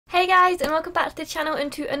Hey guys, and welcome back to the channel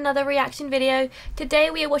and to another reaction video.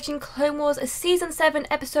 Today we are watching Clone Wars Season 7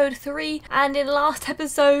 Episode 3, and in last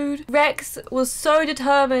episode Rex was so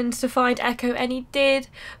determined to find Echo, and he did,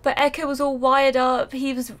 but Echo was all wired up,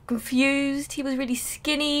 he was confused, he was really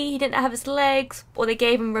skinny, he didn't have his legs, or they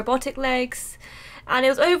gave him robotic legs. And it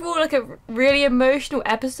was overall like a really emotional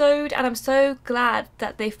episode, and I'm so glad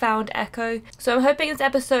that they found Echo. So I'm hoping in this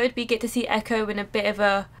episode we get to see Echo in a bit of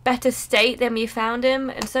a better state than we found him.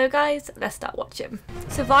 And so guys, let's start watching.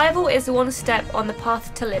 Survival is one step on the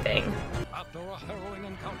path to living. After a harrowing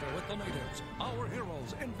encounter with the natives, our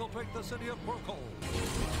heroes infiltrate the city of Bridle.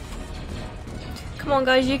 Come on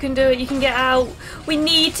guys, you can do it, you can get out. We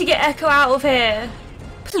need to get Echo out of here.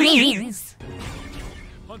 Please.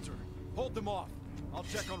 Hunter, hold them off. I'll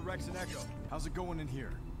check on Rex and Echo. How's it going in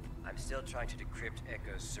here? I'm still trying to decrypt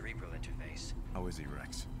Echo's cerebral interface. How is he,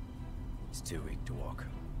 Rex? He's too weak to walk.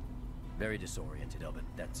 Very disoriented, but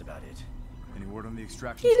that's about it. Any word on the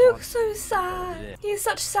extraction He squad? looks so sad. He has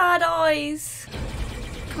such sad eyes.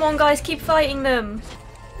 Come on guys, keep fighting them.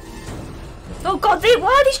 Oh god,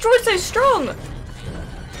 why are these droids so strong?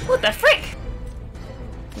 What the frick?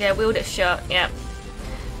 Yeah, wield it shut, yeah.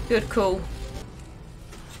 Good call.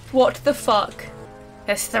 What the fuck?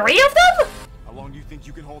 There's 3 of them? How long do you think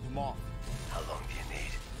you can hold them off? How long do you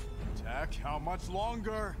need? Tech, how much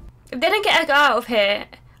longer? If they don't get Echo out of here,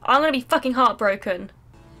 I'm gonna be fucking heartbroken.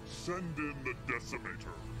 Send in the Decimator.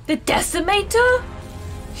 The Decimator?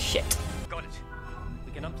 Shit. Got it.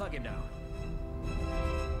 We can unplug him now.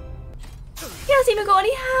 He hasn't even got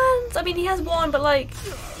any hands. I mean, he has one, but like,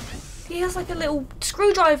 he has like a little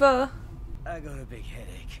screwdriver. I got a big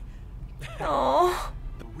headache. Oh.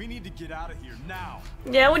 We need to get out of here now.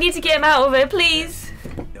 Yeah, we need to get him out of it, please.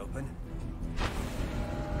 Open.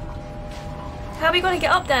 How are we gonna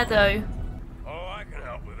get up there though? Oh, I can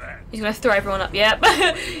help with that. He's gonna throw everyone up, yep.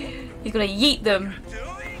 He's gonna yeet them.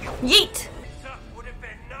 Yeet! That would have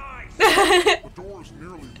been nice. The door's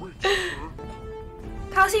nearly reached, sir.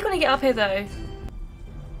 How's he gonna get up here though?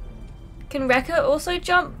 Can Rekka also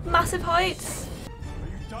jump massive heights? Are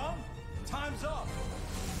you done? Time's up.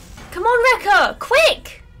 Come on, Rekka!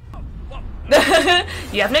 Quick!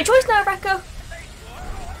 You have no choice now, Rekka.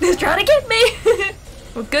 He's trying to get me.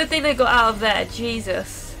 Well, good thing they got out of there.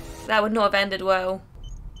 Jesus, that would not have ended well.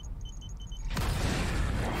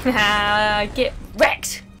 Get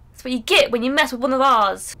wrecked. That's what you get when you mess with one of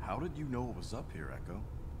ours. How did you know it was up here, Echo?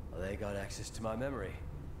 Well, they got access to my memory,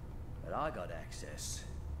 but I got access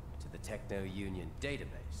to the Techno Union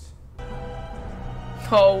database.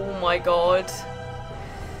 Oh my god.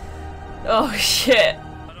 Oh shit.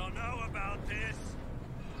 I don't know about this.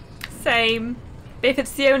 Same. If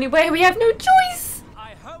it's the only way, we have no choice.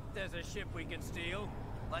 I hope there's a ship we can steal.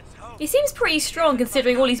 Let's hope. He seems pretty strong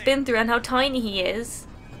considering all he's been through and how tiny he is.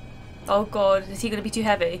 Oh god, is he going to be too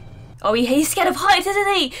heavy? Oh, he's scared of heights,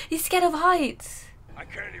 isn't he? He's scared of heights. I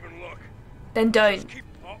can't even look. Then don't. Just keep.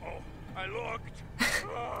 Uh-oh. I looked.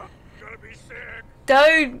 Gonna be sick.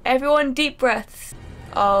 Don't. Everyone deep breaths.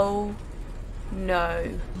 Oh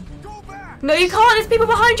no. Go back! No, you can't. There's people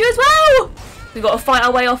behind you as well. We've got to fight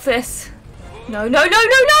our way off this. No, no, no, no,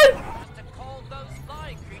 no. To call those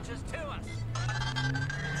flying creatures to us.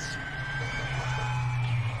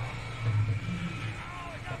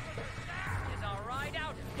 Is our ride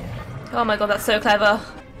out? Oh my god, that's so clever.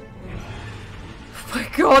 Oh my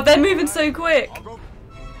god, they're moving so quick. I'll go.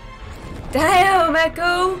 Damn,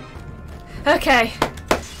 Echo. Okay.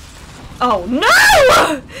 Oh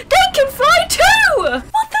no! They can fly too!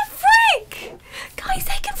 What the freak? Guys,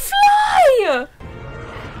 they can fly!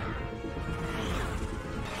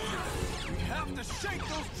 We have to shake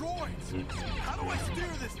those droids. How do I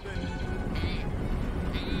steer this thing?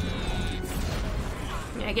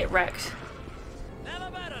 Yeah, get wrecked.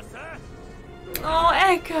 Never better, sir. Oh,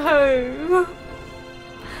 Echo.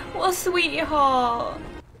 What a sweetheart.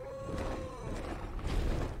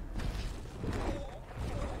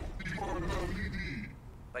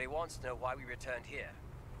 But he wants to know why we returned here.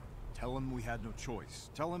 Tell him we had no choice.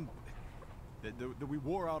 Tell him that we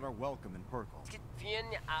wore out our welcome in Perkle.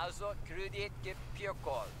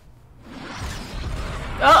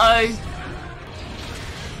 Uh-oh.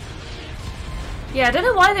 Yeah, I don't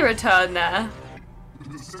know why they returned there.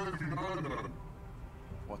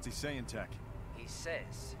 What's he saying, Tech? He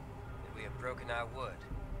says that we have broken our word.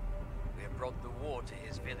 We have brought the war to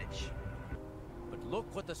his village. But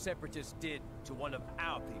look what the Separatists did to one of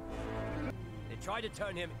our people. They tried to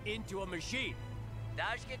turn him into a machine.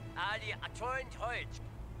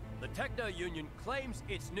 The Techno Union claims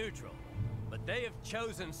it's neutral, but they have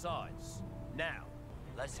chosen sides. Now,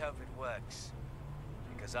 let's hope it works.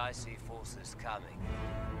 because I see forces coming.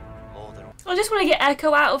 I just want to get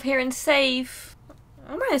Echo out of here and save.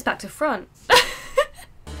 I'm running this back to front.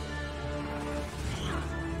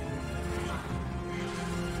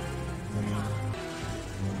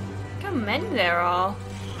 How many there are?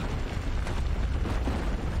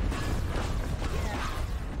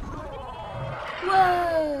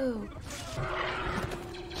 Whoa!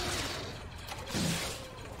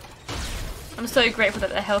 I'm so grateful that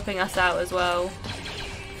they're helping us out as well.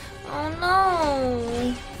 Oh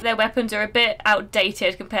no! Their weapons are a bit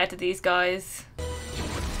outdated compared to these guys.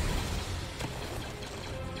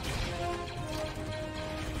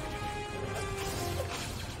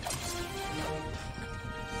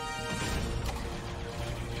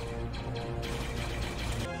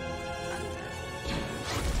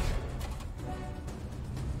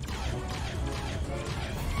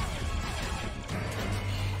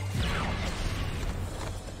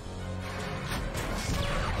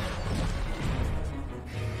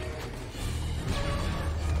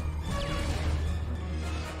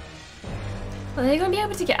 Are they going to be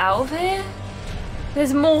able to get out of here?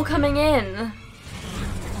 There's more coming in.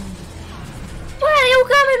 Where are they all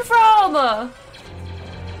coming from?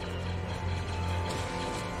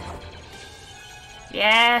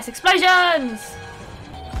 Yes, explosions!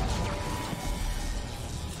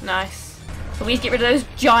 Nice. Can we get rid of those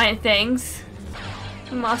giant things?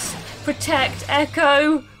 Must protect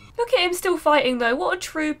Echo. Look at him still fighting though. What a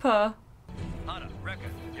trooper. Hunter, Wrecker,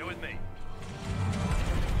 you're with me.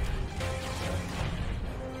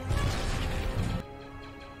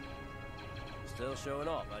 Still showing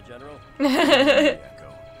off, huh, General?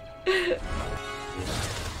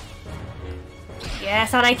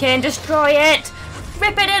 Yes, Anakin, destroy it!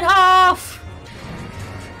 Rip it in half!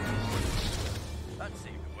 That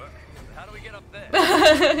seemed to work. How do we get up there?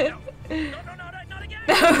 No, not again!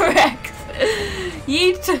 Rex!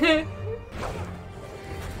 Yeet!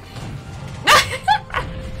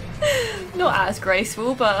 Not as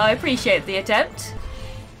graceful, but I appreciate the attempt.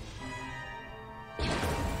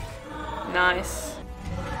 Nice.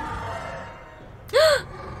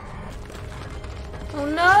 Oh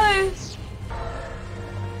no!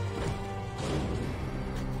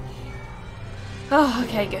 Oh,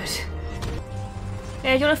 okay, good.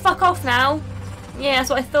 Yeah, do you want to fuck off now? Yeah, that's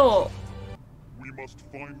what I thought. We must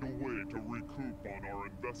find a way to recoup on our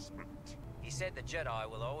investment. He said the Jedi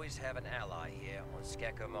will always have an ally here on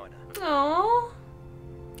Skeko Minor. Aww.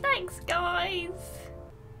 Thanks, guys.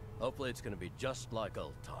 Hopefully it's gonna be just like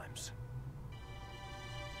old times.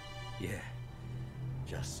 Yeah,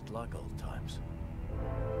 just like old times.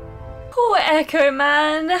 Poor Echo,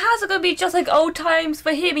 man. How's it gonna be just like old times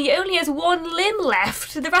for him? He only has one limb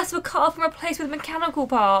left. The rest were cut off and replaced with mechanical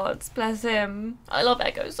parts. Bless him. I love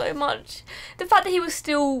Echo so much. The fact that he was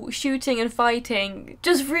still shooting and fighting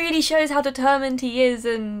just really shows how determined he is,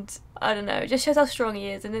 and I don't know, it just shows how strong he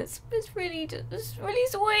is, and it's really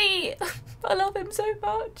sweet. I love him so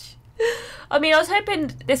much. I mean, I was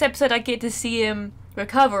hoping this episode I'd get to see him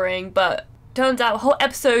recovering, but turns out a whole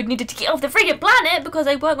episode needed to get off the freaking planet because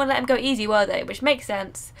they weren't going to let him go easy, were they? Which makes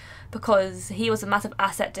sense because he was a massive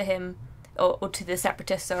asset to him, or to the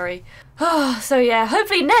Separatists, sorry. So yeah,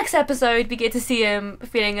 hopefully next episode we get to see him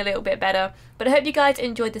feeling a little bit better. But I hope you guys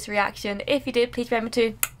enjoyed this reaction. If you did, please remember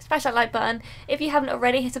to smash that like button. If you haven't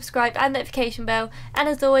already, hit subscribe and notification bell. And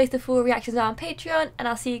as always, the full reactions are on Patreon, and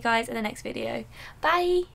I'll see you guys in the next video. Bye!